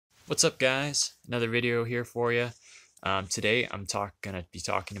What's up, guys? Another video here for you. Today I'm gonna be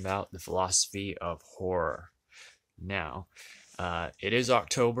talking about the philosophy of horror. Now, it is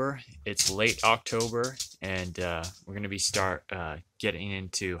October. It's late October, and we're gonna be getting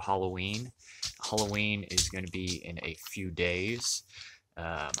into Halloween. Halloween is gonna be in a few days.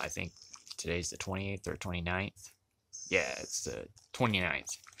 I think today's the 28th or 29th. Yeah, it's the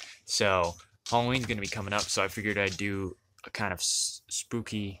 29th. So Halloween's gonna be coming up. So I figured I'd do a kind of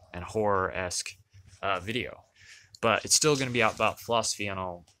spooky and horror-esque video, but it's still going to be about philosophy, and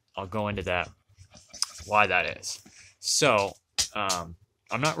I'll go into that, why that is. So I'm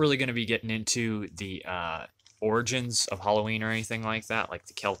not really going to be getting into the origins of Halloween or anything like that, like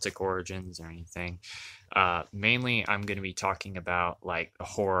the Celtic origins or anything. Mainly, I'm going to be talking about like the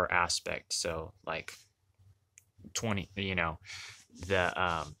horror aspect. So like the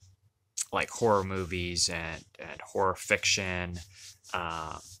like horror movies and horror fiction,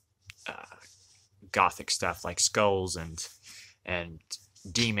 uh, uh, gothic stuff like skulls and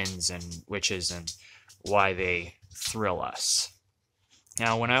demons and witches and why they thrill us.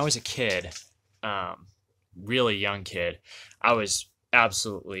 Now, when I was a kid, really young kid, I was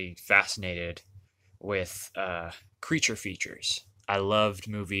absolutely fascinated with creature features. I loved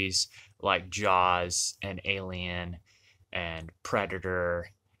movies like Jaws and Alien and Predator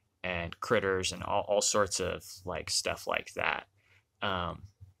and Critters and all sorts of like stuff like that. Um,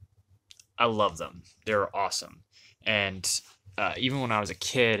 I love them. They're awesome. And even when I was a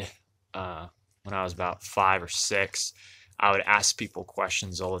kid, when I was about 5 or 6, I would ask people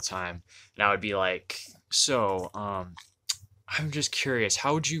questions all the time, and I would be like, "So, I'm just curious,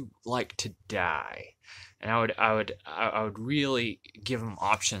 how would you like to die?" And I would really give them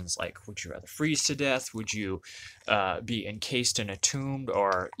options like, would you rather freeze to death? Would you be encased in a tomb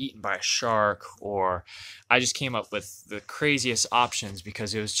or eaten by a shark? Or I just came up with the craziest options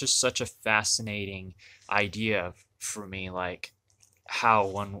because it was just such a fascinating idea for me, like how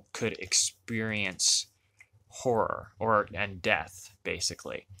one could experience horror and death,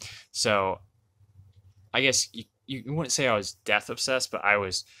 basically. So I guess you wouldn't say I was death obsessed, but I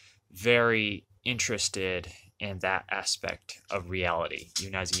was very interested in that aspect of reality,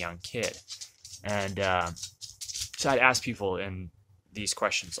 even as a young kid. And so I'd ask people in these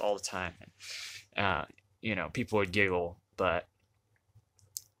questions all the time. And, people would giggle, but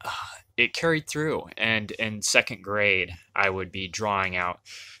it carried through. And in second grade, I would be drawing out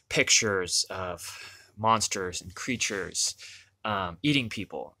pictures of monsters and creatures eating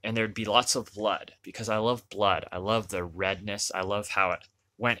people, and there'd be lots of blood because I love blood. I love the redness. I love how it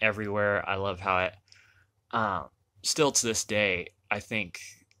went everywhere. I love how it, still to this day, I think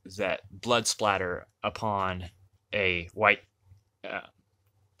that blood splatter upon a white uh,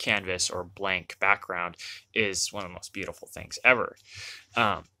 canvas or blank background is one of the most beautiful things ever.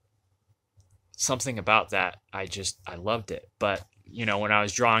 Um, Something about that, I loved it. But, when I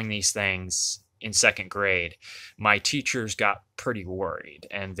was drawing these things in second grade, my teachers got pretty worried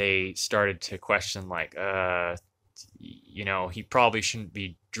and they started to question, like, he probably shouldn't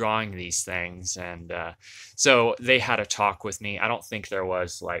be drawing these things. And so they had a talk with me. I don't think there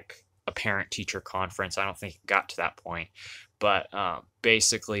was like a parent teacher conference. I don't think it got to that point. But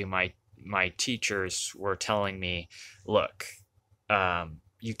basically, my teachers were telling me, look,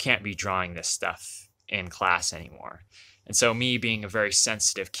 you can't be drawing this stuff in class anymore. And so me being a very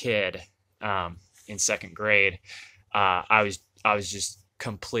sensitive kid in second grade, I was just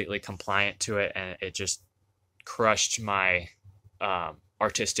completely compliant to it, and it just crushed my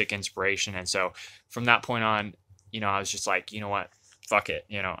artistic inspiration. And so from that point on, I was just like, you know what, fuck it.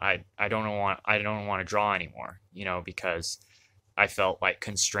 I don't want to draw anymore, because I felt like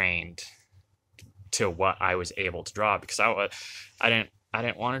constrained to what I was able to draw, because I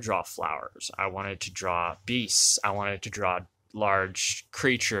didn't want to draw flowers. I wanted to draw beasts. I wanted to draw large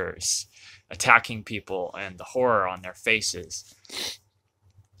creatures attacking people and the horror on their faces.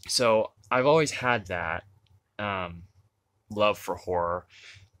 So I've always had that love for horror.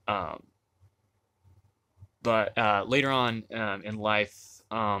 But later on in life,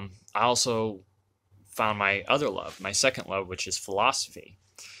 I also found my other love, my second love, which is philosophy.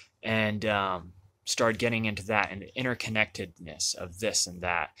 And started getting into that and the interconnectedness of this and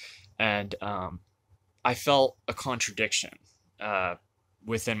that. And I felt a contradiction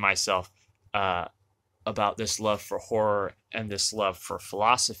within myself about this love for horror and this love for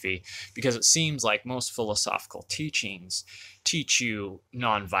philosophy, because it seems like most philosophical teachings teach you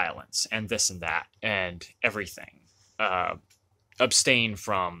nonviolence and this and that and everything. Abstain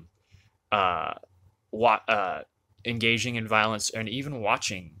from engaging in violence and even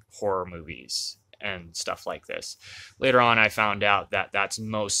watching horror movies and stuff like this. Later on, I found out that that's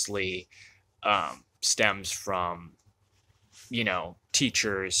mostly stems from,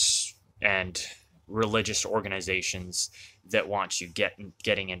 teachers and religious organizations that want you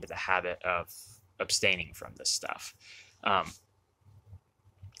getting into the habit of abstaining from this stuff.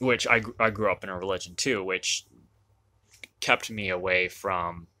 Which I grew up in a religion too, which kept me away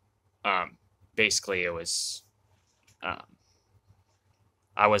from, basically it was,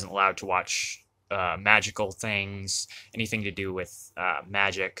 I wasn't allowed to watch magical things, anything to do with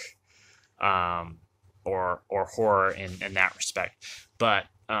magic, or horror in that respect. But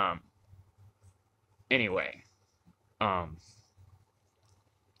anyway, I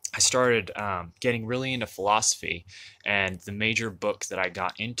started getting really into philosophy, and the major book that I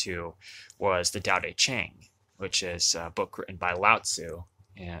got into was the Tao Te Ching, which is a book written by Lao Tzu.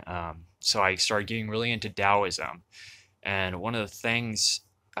 And so I started getting really into Taoism. And one of the things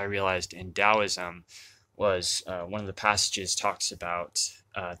I realized in Taoism was one of the passages talks about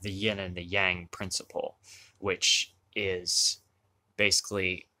the yin and the yang principle, which is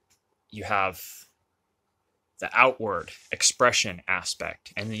basically you have the outward expression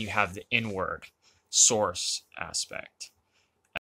aspect, and then you have the inward source aspect.